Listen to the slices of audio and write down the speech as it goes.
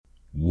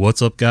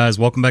What's up, guys?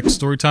 Welcome back to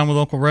Storytime with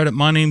Uncle Reddit.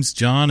 My name's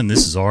John, and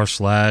this is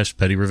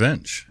r/Petty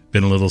Revenge.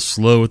 Been a little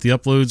slow with the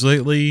uploads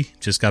lately.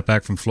 Just got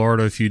back from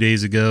Florida a few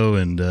days ago,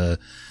 and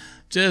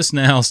just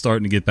now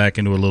starting to get back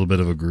into a little bit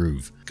of a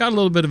groove. Got a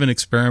little bit of an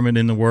experiment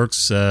in the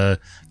works.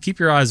 Keep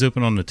your eyes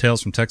open on the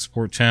Tales from Tech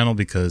Support channel,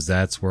 because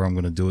that's where I'm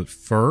going to do it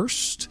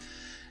first.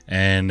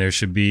 And there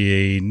should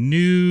be a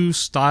new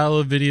style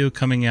of video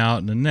coming out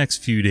in the next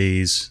few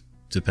days.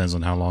 Depends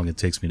on how long it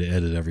takes me to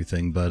edit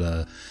everything,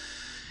 but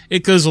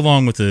it goes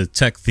along with the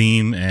tech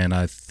theme, and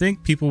I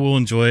think people will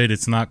enjoy it.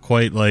 It's not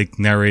quite like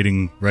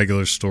narrating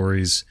regular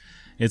stories.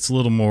 It's a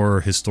little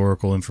more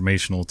historical,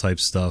 informational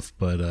type stuff,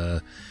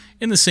 but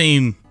in the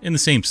same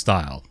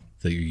style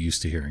that you're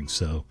used to hearing.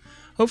 So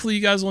hopefully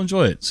you guys will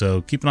enjoy it.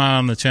 So keep an eye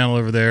on the channel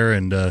over there,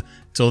 and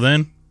till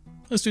then,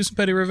 let's do some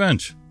petty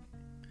revenge.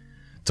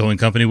 Towing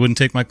company wouldn't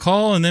take my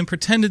call and then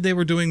pretended they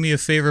were doing me a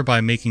favor by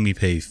making me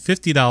pay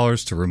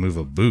 $50 to remove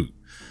a boot.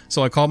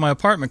 So I called my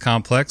apartment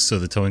complex so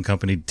the towing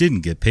company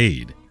didn't get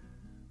paid.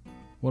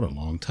 What a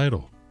long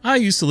title. I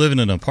used to live in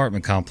an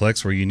apartment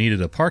complex where you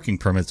needed a parking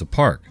permit to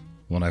park.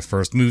 When I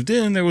first moved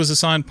in, there was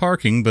assigned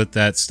parking, but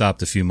that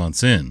stopped a few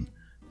months in.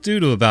 Due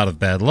to a bout of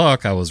bad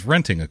luck, I was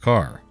renting a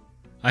car.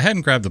 I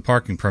hadn't grabbed the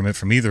parking permit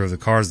from either of the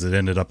cars that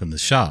ended up in the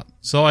shop,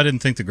 so I didn't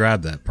think to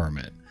grab that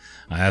permit.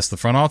 I asked the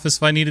front office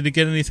if I needed to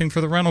get anything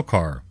for the rental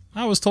car.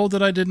 I was told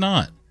that I did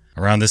not.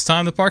 Around this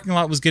time, the parking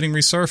lot was getting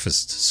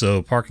resurfaced,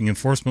 so parking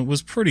enforcement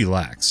was pretty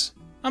lax.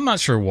 I'm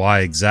not sure why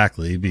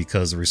exactly,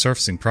 because the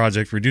resurfacing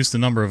project reduced the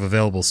number of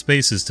available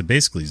spaces to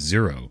basically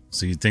zero,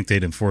 so you'd think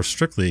they'd enforce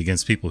strictly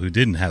against people who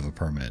didn't have a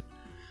permit.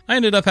 I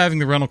ended up having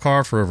the rental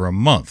car for over a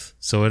month,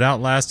 so it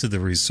outlasted the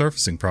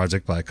resurfacing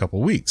project by a couple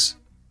weeks.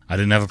 I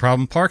didn't have a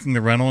problem parking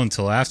the rental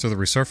until after the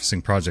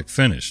resurfacing project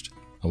finished.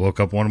 I woke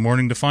up one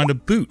morning to find a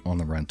boot on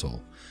the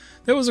rental.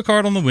 There was a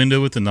card on the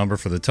window with the number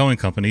for the towing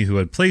company who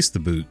had placed the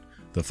boot.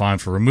 The fine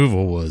for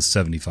removal was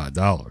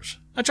 $75.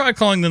 I tried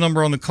calling the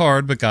number on the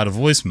card, but got a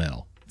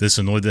voicemail. This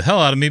annoyed the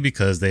hell out of me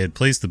because they had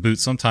placed the boot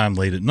sometime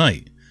late at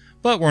night,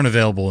 but weren't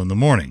available in the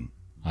morning.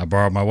 I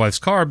borrowed my wife's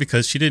car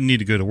because she didn't need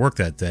to go to work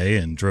that day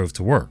and drove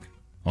to work.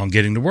 On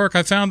getting to work,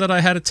 I found that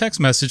I had a text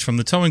message from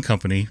the towing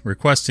company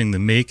requesting the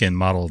make and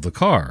model of the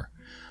car.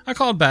 I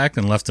called back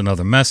and left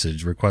another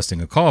message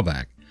requesting a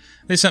callback.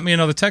 They sent me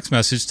another text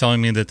message telling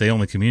me that they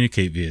only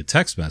communicate via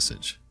text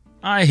message.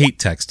 I hate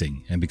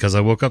texting, and because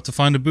I woke up to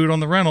find a boot on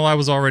the rental, I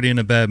was already in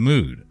a bad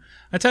mood.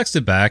 I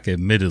texted back,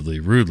 admittedly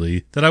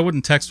rudely, that I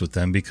wouldn't text with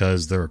them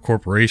because they're a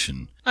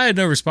corporation. I had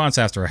no response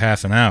after a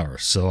half an hour,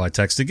 so I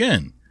texted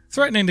again,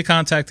 threatening to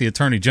contact the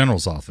Attorney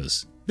General's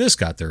office. This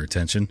got their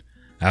attention.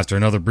 After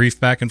another brief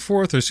back and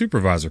forth, their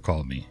supervisor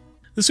called me.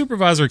 The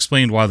supervisor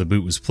explained why the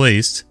boot was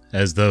placed,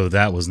 as though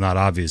that was not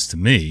obvious to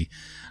me.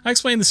 I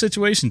explained the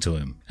situation to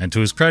him, and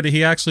to his credit,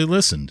 he actually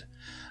listened.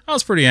 I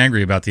was pretty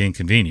angry about the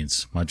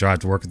inconvenience. My drive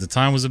to work at the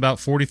time was about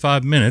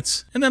 45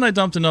 minutes, and then I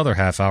dumped another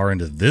half hour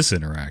into this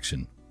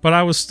interaction. But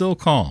I was still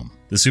calm.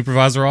 The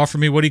supervisor offered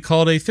me what he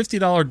called a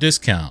 $50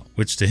 discount,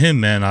 which to him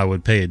meant I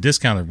would pay a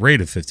discounted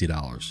rate of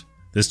 $50.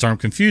 This term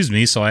confused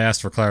me, so I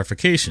asked for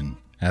clarification,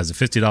 as a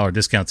 $50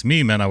 discount to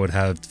me meant I would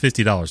have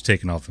 $50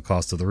 taken off the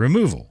cost of the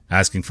removal.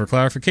 Asking for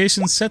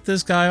clarification set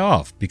this guy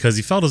off, because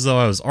he felt as though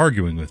I was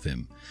arguing with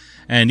him,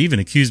 and even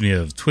accused me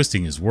of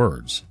twisting his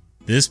words.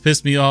 This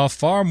pissed me off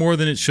far more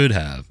than it should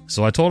have,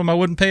 so I told him I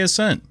wouldn't pay a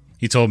cent.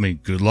 He told me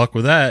good luck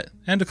with that,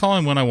 and to call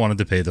him when I wanted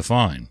to pay the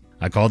fine.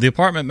 I called the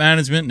apartment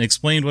management and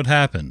explained what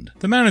happened.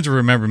 The manager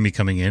remembered me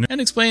coming in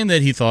and explained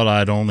that he thought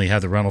I'd only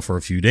had the rental for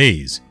a few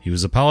days. He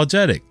was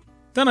apologetic.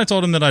 Then I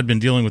told him that I'd been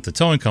dealing with the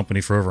towing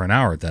company for over an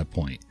hour at that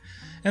point,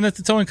 and that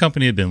the towing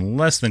company had been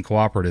less than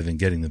cooperative in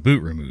getting the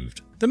boot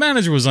removed. The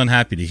manager was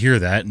unhappy to hear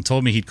that and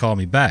told me he'd call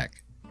me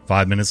back.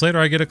 5 minutes later,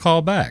 I get a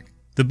call back.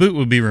 The boot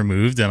would be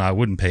removed and I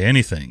wouldn't pay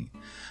anything.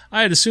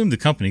 I had assumed the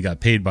company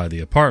got paid by the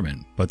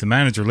apartment, but the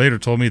manager later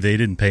told me they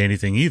didn't pay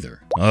anything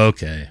either.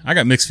 Okay, I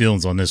got mixed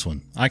feelings on this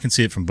one. I can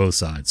see it from both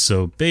sides.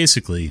 So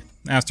basically,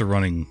 after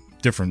running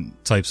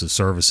different types of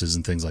services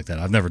and things like that,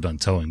 I've never done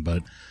towing,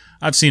 but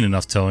I've seen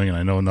enough towing and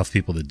I know enough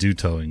people that do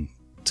towing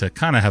to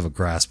kind of have a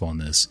grasp on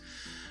this.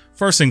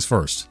 First things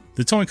first,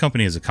 the towing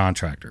company is a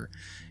contractor.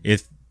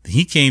 If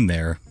he came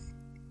there,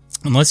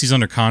 unless he's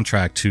under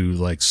contract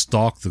to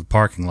stalk the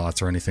parking lots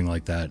or anything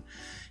like that,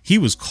 he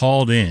was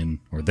called in,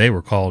 or they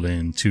were called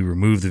in, to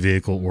remove the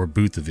vehicle or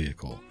boot the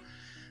vehicle.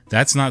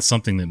 That's not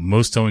something that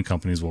most towing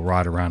companies will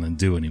ride around and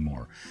do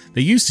anymore.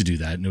 They used to do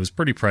that, and it was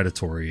pretty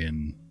predatory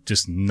and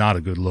just not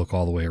a good look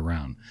all the way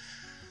around.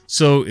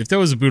 So if there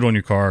was a boot on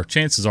your car,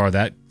 chances are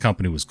that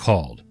company was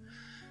called.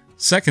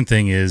 Second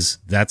thing is,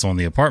 that's on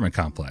the apartment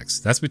complex.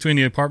 That's between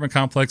the apartment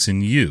complex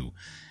and you.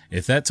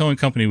 If that towing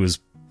company was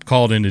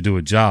called in to do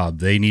a job,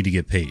 they need to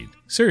get paid.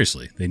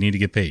 Seriously, they need to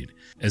get paid.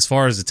 As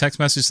far as the text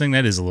message thing,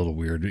 that is a little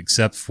weird,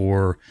 except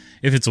for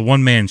if it's a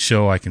one-man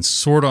show, I can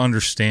sort of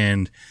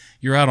understand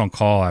you're out on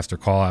call after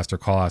call after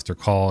call after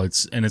call.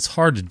 It's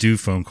hard to do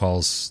phone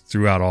calls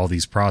throughout all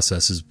these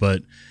processes,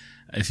 but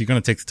if you're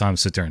going to take the time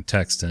to sit there and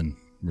text, then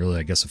really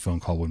I guess a phone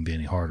call wouldn't be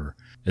any harder.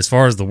 As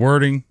far as the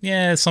wording,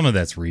 yeah, some of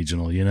that's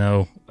regional, you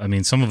know. I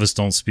mean, some of us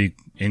don't speak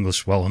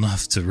English well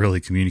enough to really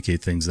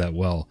communicate things that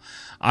well.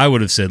 I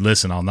would have said,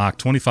 listen, I'll knock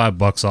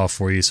 $25 off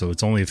for you, so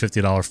it's only a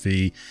 $50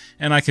 fee,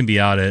 and I can be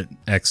out at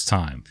X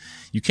time.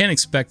 You can't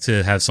expect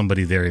to have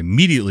somebody there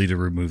immediately to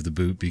remove the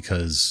boot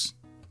because,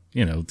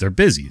 you know, they're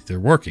busy, they're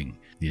working.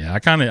 Yeah, I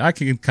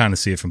can kind of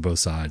see it from both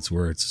sides,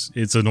 where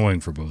it's annoying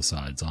for both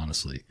sides,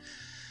 honestly.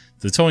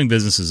 The towing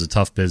business is a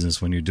tough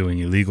business when you're doing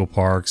illegal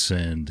parks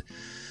and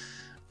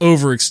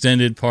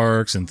overextended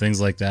parks and things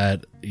like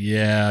that.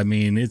 Yeah, I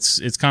mean, it's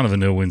kind of a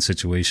no-win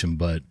situation,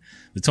 but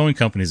the towing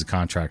company is a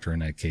contractor in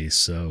that case,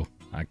 so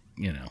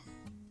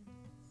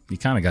you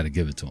kind of got to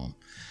give it to them.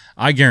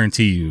 I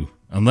guarantee you,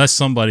 unless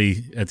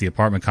somebody at the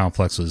apartment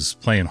complex was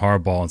playing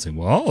hardball and saying,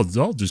 well,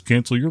 I'll just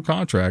cancel your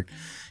contract,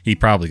 he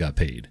probably got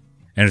paid.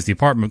 And if the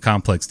apartment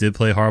complex did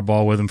play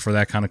hardball with him for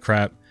that kind of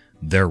crap,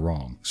 they're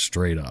wrong,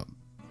 straight up.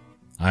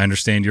 I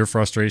understand your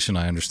frustration.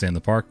 I understand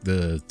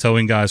the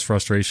towing guy's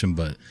frustration,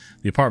 but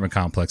the apartment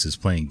complex is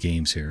playing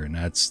games here, and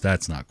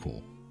that's not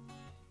cool.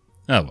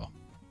 Oh well.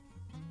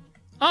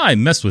 I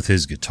messed with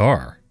his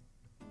guitar.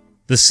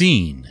 The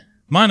scene.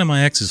 Mine and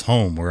my ex's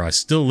home, where I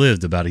still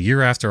lived about a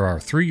year after our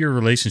 3-year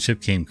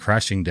relationship came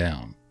crashing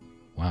down.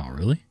 Wow,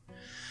 really?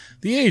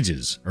 The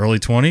ages, early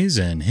 20s,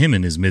 and him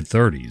in his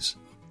mid-30s.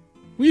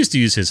 We used to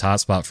use his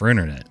hotspot for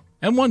internet.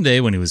 And one day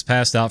when he was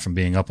passed out from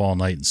being up all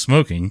night and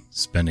smoking,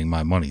 spending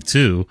my money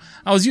too,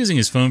 I was using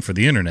his phone for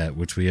the internet,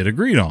 which we had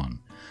agreed on,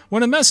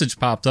 when a message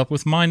popped up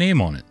with my name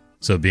on it.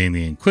 So being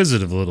the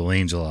inquisitive little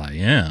angel I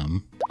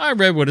am, I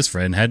read what his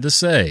friend had to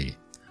say.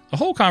 A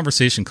whole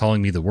conversation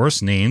calling me the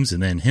worst names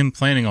and then him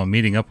planning on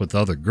meeting up with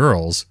other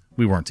girls.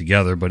 We weren't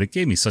together, but it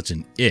gave me such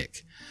an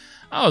ick.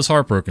 I was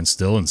heartbroken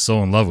still and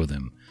so in love with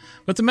him.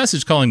 But the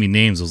message calling me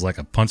names was like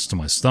a punch to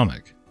my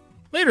stomach.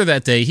 Later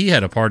that day, he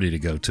had a party to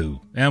go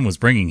to, and was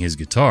bringing his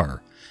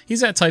guitar.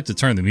 He's that type to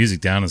turn the music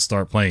down and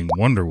start playing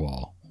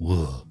Wonderwall.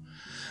 Whoa.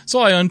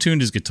 So I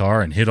untuned his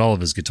guitar and hid all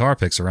of his guitar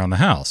picks around the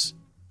house.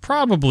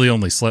 Probably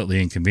only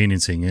slightly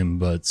inconveniencing him,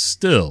 but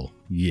still,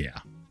 yeah.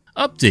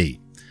 Update.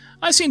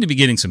 I seem to be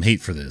getting some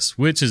hate for this,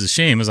 which is a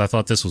shame as I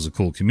thought this was a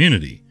cool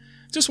community.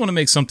 Just want to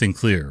make something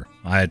clear.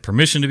 I had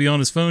permission to be on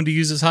his phone to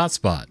use his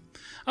hotspot.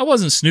 I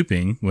wasn't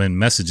snooping when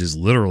messages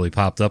literally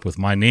popped up with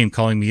my name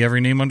calling me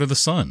every name under the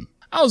sun.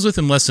 I was with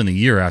him less than a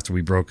year after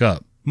we broke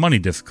up. Money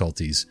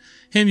difficulties.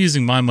 Him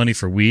using my money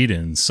for weed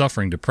and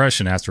suffering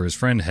depression after his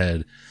friend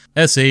had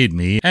SA'd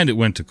me and it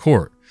went to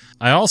court.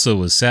 I also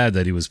was sad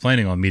that he was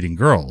planning on meeting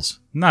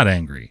girls. Not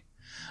angry.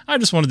 I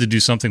just wanted to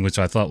do something which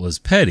I thought was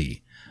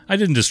petty. I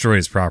didn't destroy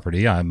his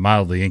property. I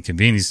mildly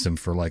inconvenienced him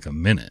for like a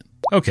minute.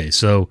 Okay,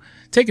 so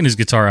taking his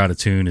guitar out of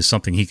tune is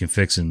something he can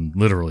fix in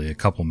literally a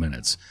couple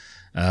minutes.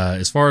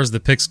 As far as the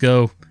picks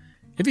go,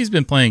 if he's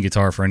been playing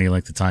guitar for any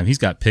length of time, he's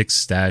got picks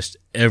stashed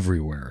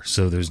everywhere,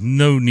 so there's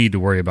no need to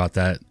worry about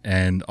that.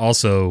 And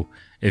also,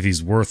 if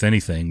he's worth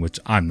anything, which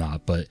I'm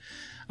not, but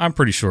I'm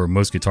pretty sure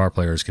most guitar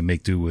players can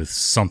make do with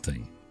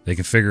something. They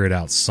can figure it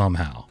out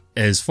somehow.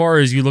 As far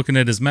as you looking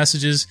at his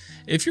messages,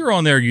 if you're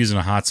on there using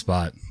a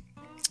hotspot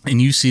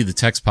and you see the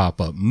text pop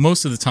up,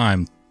 most of the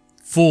time,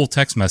 full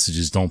text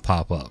messages don't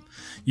pop up.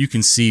 You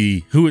can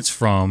see who it's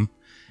from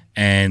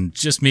and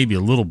just maybe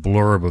a little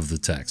blurb of the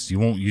text. You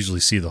won't usually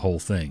see the whole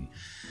thing.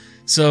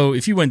 So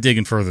if you went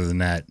digging further than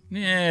that,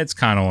 it's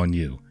kind of on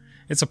you.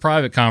 It's a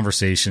private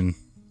conversation.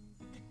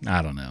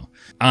 I don't know.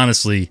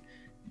 Honestly,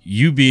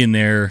 you being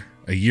there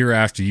a year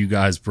after you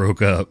guys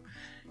broke up,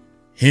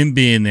 him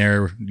being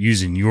there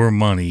using your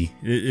money,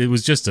 it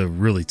was just a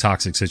really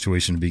toxic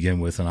situation to begin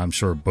with, and I'm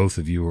sure both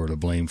of you are to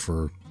blame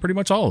for pretty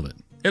much all of it.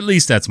 At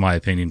least that's my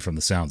opinion from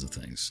the sounds of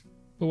things.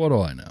 But what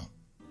do I know?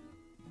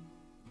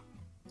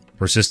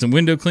 Persistent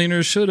window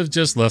cleaners should have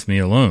just left me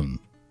alone.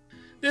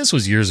 This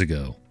was years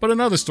ago, but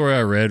another story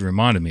I read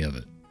reminded me of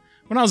it.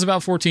 When I was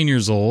about 14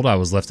 years old, I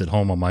was left at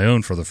home on my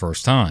own for the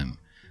first time.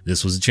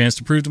 This was a chance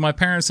to prove to my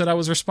parents that I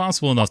was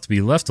responsible enough to be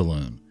left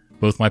alone.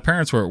 Both my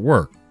parents were at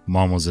work.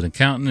 Mom was an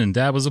accountant and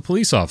Dad was a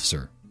police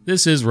officer.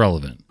 This is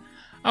relevant.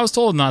 I was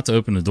told not to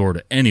open the door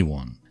to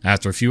anyone.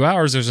 After a few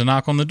hours, there's a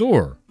knock on the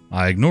door.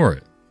 I ignore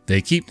it.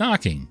 They keep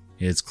knocking.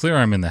 It's clear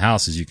I'm in the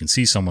house as you can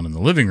see someone in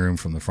the living room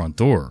from the front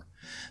door.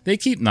 They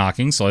keep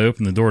knocking, so I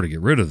open the door to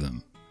get rid of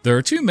them. There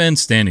are 2 men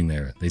standing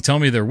there. They tell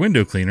me they're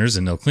window cleaners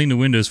and they'll clean the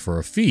windows for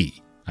a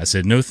fee. I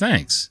said no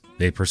thanks.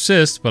 They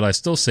persist, but I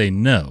still say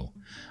no.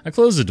 I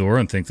close the door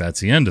and think that's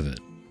the end of it.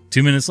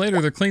 2 minutes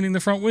later, they're cleaning the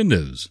front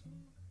windows.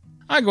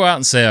 I go out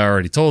and say I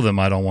already told them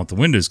I don't want the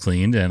windows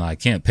cleaned and I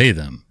can't pay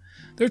them.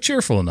 They're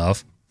cheerful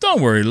enough.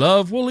 Don't worry,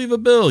 love. We'll leave a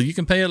bill. You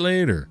can pay it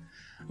later.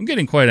 I'm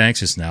getting quite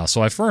anxious now,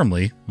 so I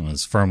firmly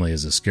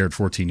as a scared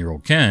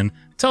 14-year-old can,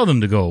 tell them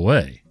to go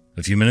away.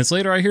 A few minutes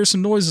later, I hear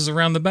some noises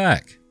around the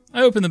back.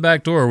 I open the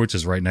back door, which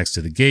is right next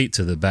to the gate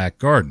to the back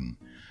garden.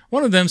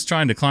 One of them's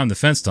trying to climb the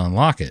fence to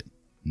unlock it.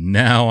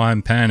 Now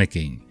I'm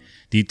panicking.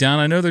 Deep down,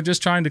 I know they're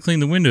just trying to clean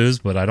the windows,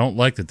 but I don't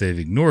like that they've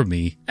ignored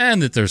me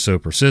and that they're so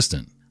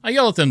persistent. I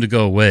yell at them to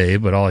go away,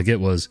 but all I get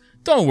was,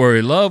 "Don't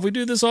worry, love, we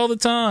do this all the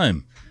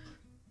time."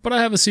 But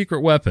I have a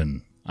secret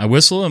weapon. I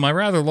whistle and my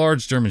rather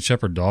large German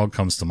Shepherd dog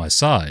comes to my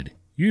side.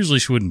 Usually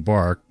she wouldn't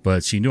bark,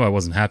 but she knew I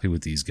wasn't happy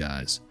with these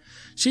guys.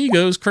 She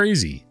goes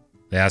crazy.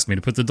 They ask me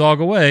to put the dog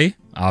away.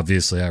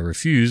 Obviously I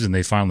refuse and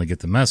they finally get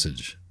the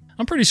message.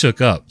 I'm pretty shook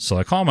up, so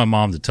I call my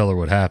mom to tell her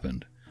what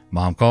happened.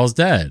 Mom calls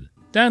Dad.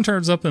 Dad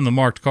turns up in the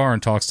marked car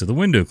and talks to the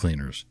window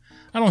cleaners.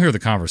 I don't hear the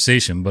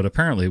conversation, but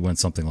apparently it went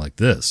something like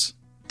this.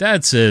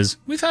 Dad says,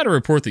 "We've had a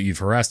report that you've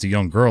harassed a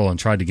young girl and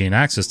tried to gain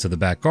access to the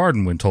back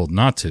garden when told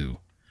not to."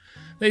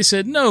 They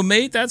said, "No,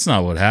 mate, that's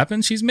not what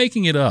happened. She's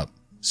making it up."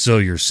 "So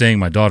you're saying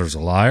my daughter's a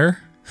liar?"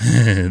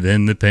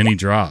 Then the penny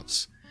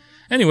drops.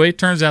 Anyway, it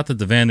turns out that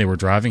the van they were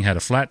driving had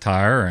a flat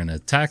tire and a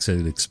tax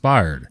had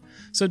expired.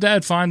 So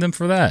Dad fined them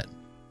for that.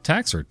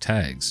 Tax or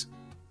tags?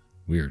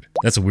 Weird.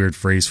 That's a weird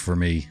phrase for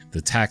me.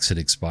 The tax had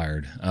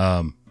expired.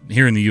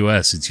 Here in the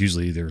U.S., it's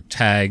usually either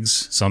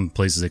tags. Some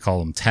places they call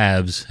them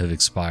tabs have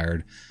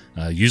expired.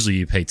 Usually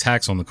you pay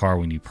tax on the car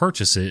when you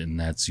purchase it, and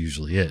that's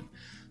usually it.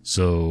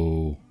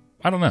 So,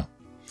 I don't know.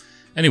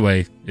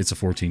 Anyway, it's a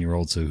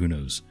 14-year-old, so who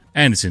knows?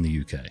 And it's in the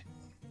UK.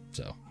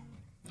 So,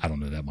 I don't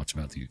know that much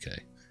about the UK.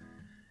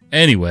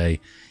 Anyway,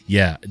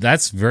 yeah,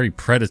 that's very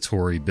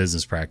predatory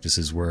business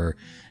practices where,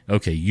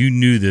 okay, you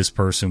knew this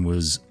person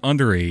was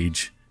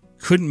underage,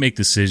 couldn't make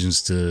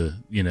decisions to,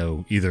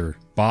 either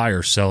buy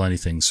or sell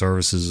anything,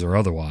 services or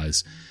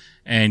otherwise,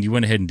 and you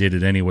went ahead and did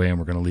it anyway and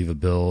we're going to leave a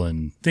bill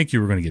and think you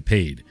were going to get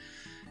paid.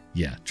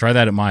 Yeah, try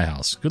that at my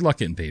house. Good luck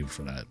getting paid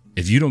for that.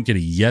 If you don't get a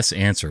yes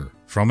answer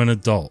from an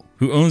adult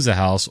who owns the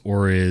house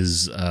or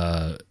is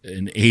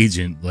an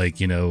agent, like,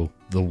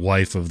 the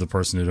wife of the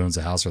person that owns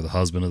the house or the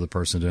husband of the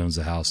person that owns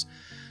the house,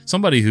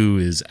 somebody who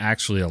is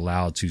actually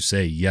allowed to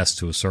say yes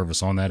to a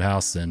service on that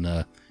house, then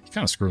you're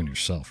kind of screwing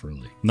yourself,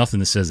 really.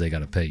 Nothing that says they got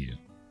to pay you.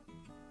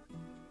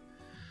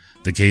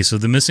 The case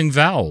of the missing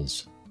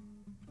vowels.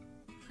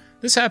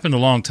 This happened a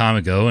long time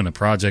ago in a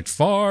project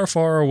far,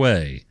 far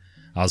away.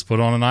 I was put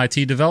on an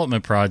IT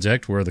development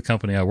project where the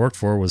company I worked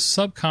for was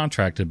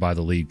subcontracted by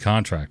the lead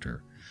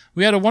contractor.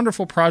 We had a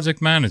wonderful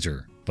project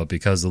manager, but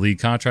because the lead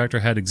contractor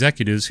had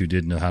executives who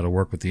didn't know how to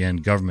work with the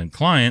end government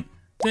client,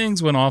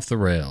 things went off the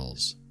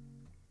rails.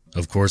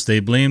 Of course, they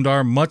blamed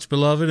our much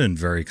beloved and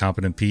very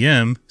competent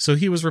PM, so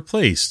he was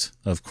replaced,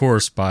 of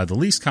course, by the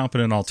least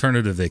competent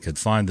alternative they could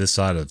find this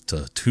side of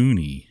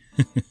Tatooine.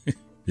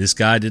 This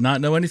guy did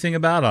not know anything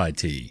about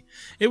IT.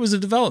 It was a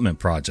development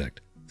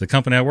project. The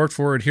company I worked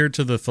for adhered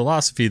to the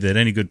philosophy that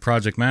any good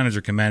project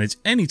manager can manage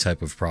any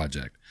type of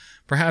project.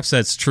 Perhaps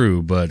that's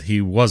true, but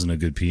he wasn't a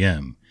good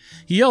PM.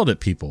 He yelled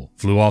at people,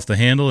 flew off the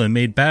handle, and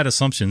made bad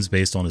assumptions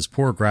based on his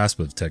poor grasp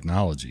of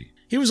technology.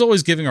 He was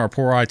always giving our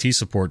poor IT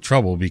support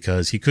trouble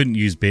because he couldn't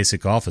use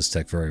basic office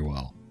tech very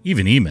well,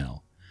 even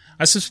email.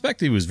 I suspect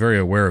he was very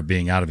aware of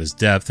being out of his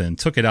depth and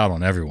took it out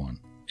on everyone,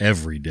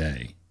 every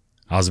day.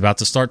 I was about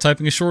to start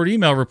typing a short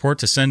email report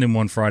to send him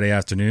one Friday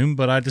afternoon,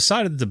 but I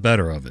decided the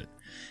better of it.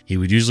 He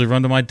would usually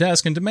run to my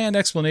desk and demand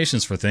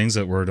explanations for things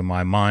that were, to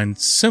my mind,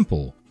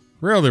 simple.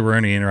 Rarely were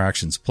any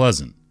interactions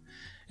pleasant.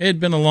 It had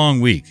been a long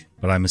week,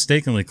 but I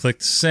mistakenly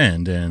clicked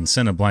send and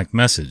sent a blank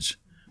message.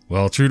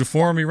 Well, true to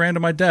form, he ran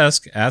to my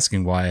desk,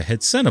 asking why I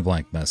had sent a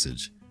blank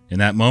message. In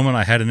that moment,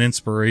 I had an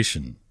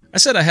inspiration. I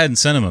said I hadn't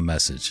sent him a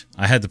message.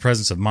 I had the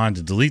presence of mind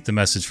to delete the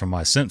message from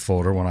my sent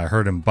folder when I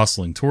heard him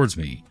bustling towards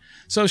me.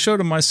 So I showed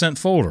him my sent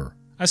folder.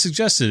 I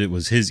suggested it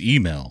was his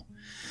email.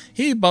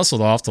 He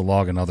bustled off to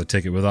log another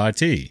ticket with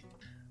IT.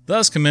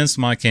 Thus commenced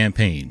my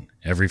campaign.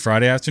 Every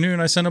Friday afternoon,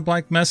 I sent a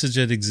blank message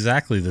at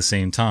exactly the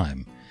same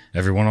time.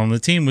 Everyone on the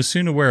team was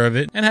soon aware of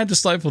it and had to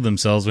stifle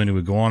themselves when he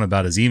would go on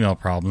about his email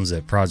problems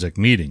at project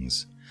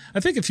meetings. I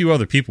think a few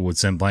other people would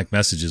send blank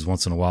messages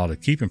once in a while to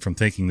keep him from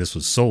thinking this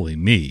was solely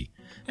me,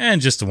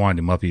 and just to wind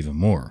him up even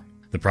more.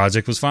 The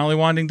project was finally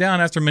winding down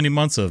after many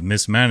months of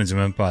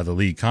mismanagement by the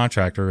lead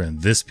contractor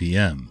and this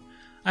PM.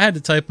 I had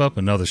to type up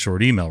another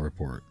short email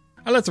report.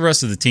 I let the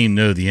rest of the team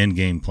know the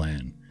endgame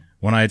plan.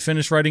 When I had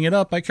finished writing it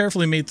up, I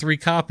carefully made 3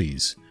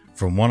 copies.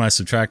 From one I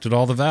subtracted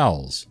all the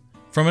vowels.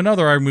 From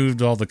another I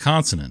removed all the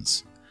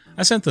consonants.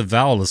 I sent the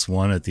vowelless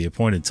one at the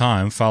appointed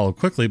time, followed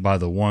quickly by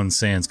the one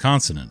sans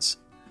consonants.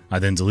 I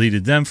then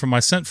deleted them from my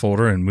sent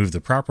folder and moved the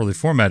properly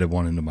formatted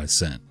one into my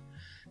sent.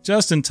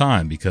 Just in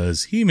time,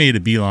 because he made a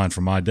beeline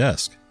for my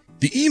desk.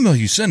 "The email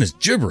you sent is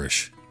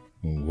gibberish."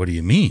 "What do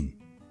you mean?"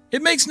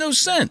 "It makes no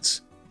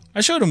sense."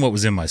 I showed him what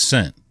was in my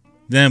sent.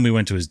 Then we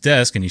went to his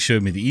desk and he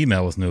showed me the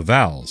email with no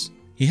vowels.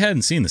 He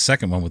hadn't seen the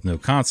second one with no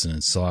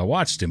consonants, so I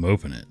watched him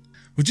open it.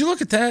 "Would you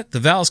look at that? The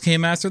vowels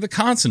came after the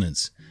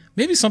consonants.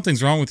 Maybe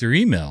something's wrong with your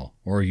email,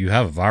 or you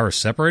have a virus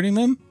separating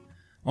them?"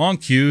 On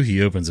cue,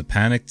 he opens a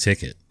panicked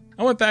ticket.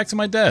 I went back to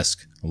my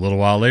desk. A little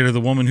while later,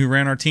 the woman who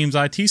ran our team's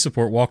IT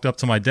support walked up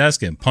to my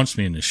desk and punched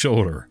me in the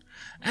shoulder.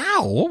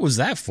 "Ow, what was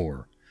that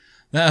for?"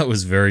 That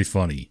was very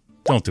funny.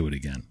 Don't do it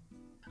again.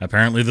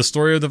 Apparently, the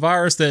story of the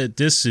virus that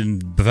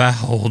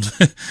disemboweled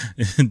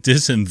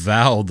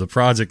the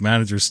project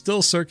manager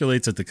still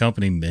circulates at the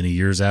company many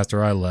years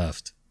after I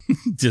left.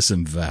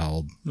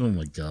 Disemboweled. Oh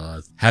my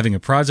God. Having a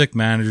project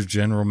manager,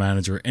 general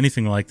manager,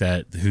 anything like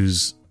that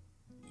who's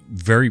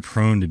very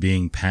prone to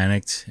being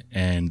panicked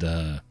and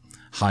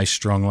high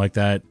strung like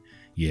that,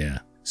 yeah,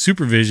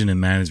 supervision and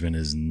management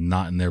is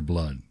not in their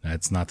blood.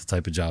 That's not the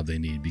type of job they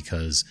need,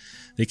 because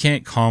they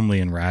can't calmly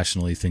and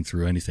rationally think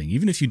through anything.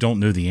 Even if you don't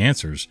know the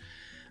answers,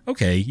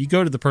 okay, you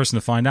go to the person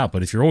to find out.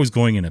 But if you're always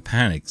going in a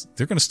panic,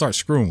 they're going to start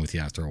screwing with you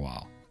after a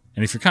while.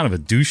 And if you're kind of a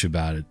douche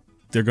about it,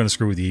 they're going to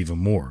screw with you even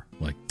more.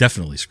 Like,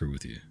 definitely screw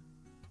with you.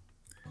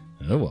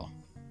 Oh well.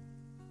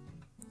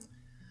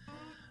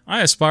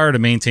 I aspire to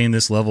maintain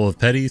this level of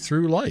petty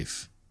through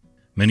life.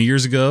 Many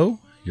years ago,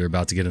 you're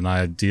about to get an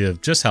idea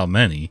of just how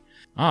many,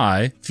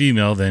 I,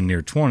 female then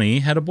near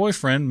 20, had a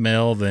boyfriend,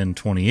 male then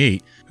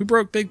 28, who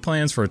broke big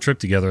plans for a trip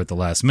together at the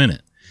last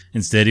minute.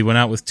 Instead, he went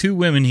out with 2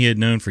 women he had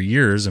known for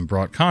years and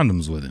brought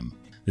condoms with him.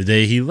 The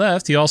day he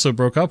left, he also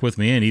broke up with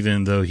me, and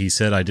even though he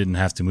said I didn't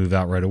have to move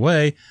out right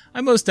away,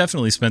 I most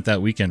definitely spent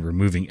that weekend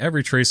removing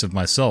every trace of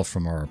myself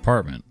from our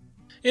apartment.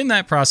 In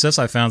that process,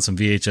 I found some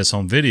VHS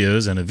home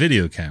videos and a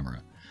video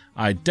camera.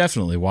 I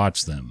definitely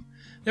watched them.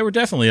 They were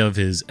definitely of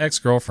his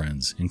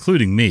ex-girlfriends,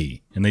 including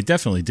me, and they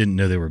definitely didn't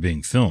know they were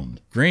being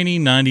filmed. Grainy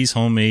 90s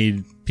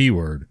homemade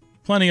P-word.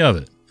 Plenty of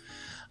it.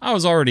 I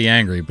was already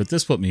angry, but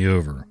this put me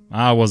over.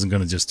 I wasn't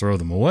going to just throw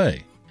them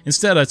away.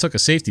 Instead, I took a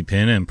safety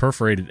pin and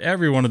perforated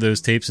every one of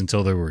those tapes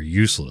until they were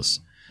useless.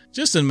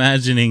 Just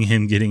imagining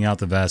him getting out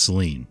the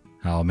Vaseline.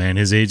 How a man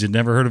his age had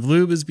never heard of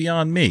lube is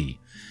beyond me.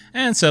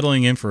 And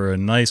settling in for a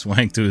nice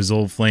wank to his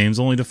old flames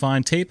only to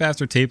find tape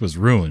after tape was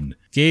ruined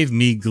gave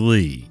me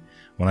glee.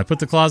 When I put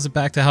the closet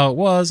back to how it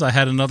was, I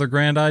had another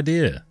grand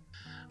idea.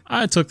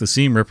 I took the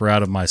seam ripper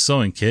out of my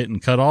sewing kit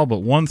and cut all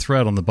but one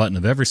thread on the button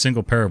of every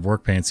single pair of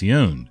work pants he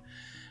owned.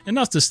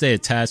 Enough to stay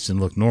attached and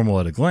look normal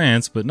at a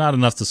glance, but not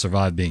enough to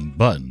survive being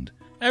buttoned.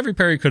 Every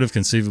pair he could have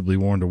conceivably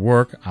worn to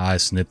work, I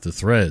snipped the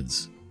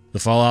threads. The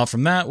fallout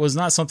from that was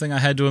not something I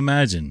had to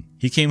imagine.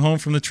 He came home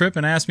from the trip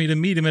and asked me to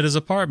meet him at his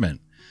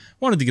apartment.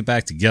 Wanted to get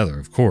back together,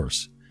 of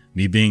course.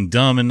 Me being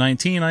dumb and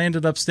 19, I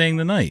ended up staying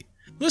the night.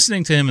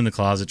 Listening to him in the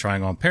closet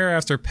trying on pair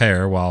after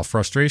pair while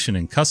frustration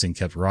and cussing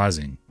kept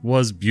rising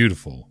was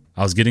beautiful.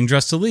 I was getting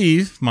dressed to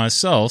leave,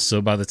 myself,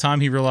 so by the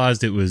time he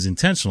realized it was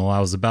intentional, I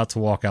was about to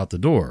walk out the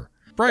door.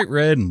 Bright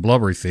red and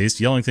blubbery-faced,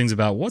 yelling things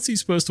about what's he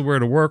supposed to wear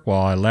to work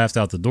while I laughed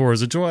out the door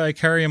is a joy I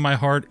carry in my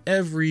heart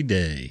every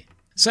day.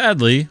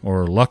 Sadly,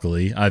 or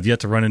luckily, I've yet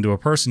to run into a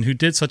person who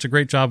did such a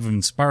great job of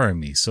inspiring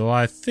me, so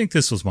I think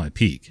this was my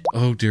peak.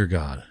 Oh dear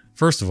God.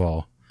 First of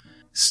all,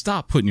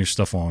 stop putting your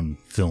stuff on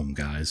film,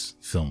 guys.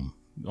 Film.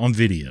 On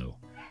video.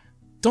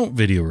 Don't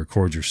video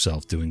record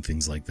yourself doing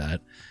things like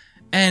that.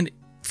 And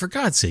for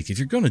God's sake, if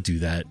you're going to do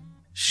that,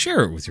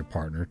 share it with your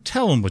partner.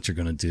 Tell them what you're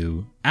going to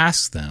do.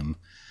 Ask them.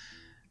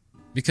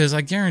 Because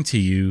I guarantee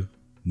you,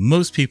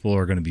 most people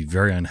are going to be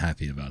very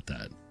unhappy about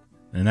that.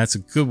 And that's a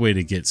good way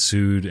to get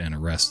sued and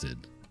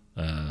arrested.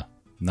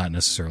 Not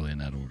necessarily in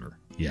that order.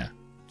 Yeah,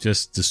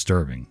 just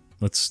disturbing.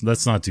 Let's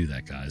not do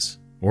that, guys.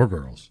 Or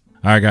girls.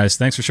 All right, guys,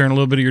 thanks for sharing a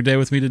little bit of your day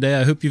with me today.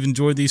 I hope you've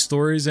enjoyed these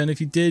stories, and if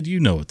you did, you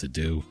know what to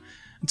do.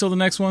 Until the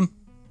next one,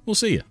 we'll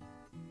see you.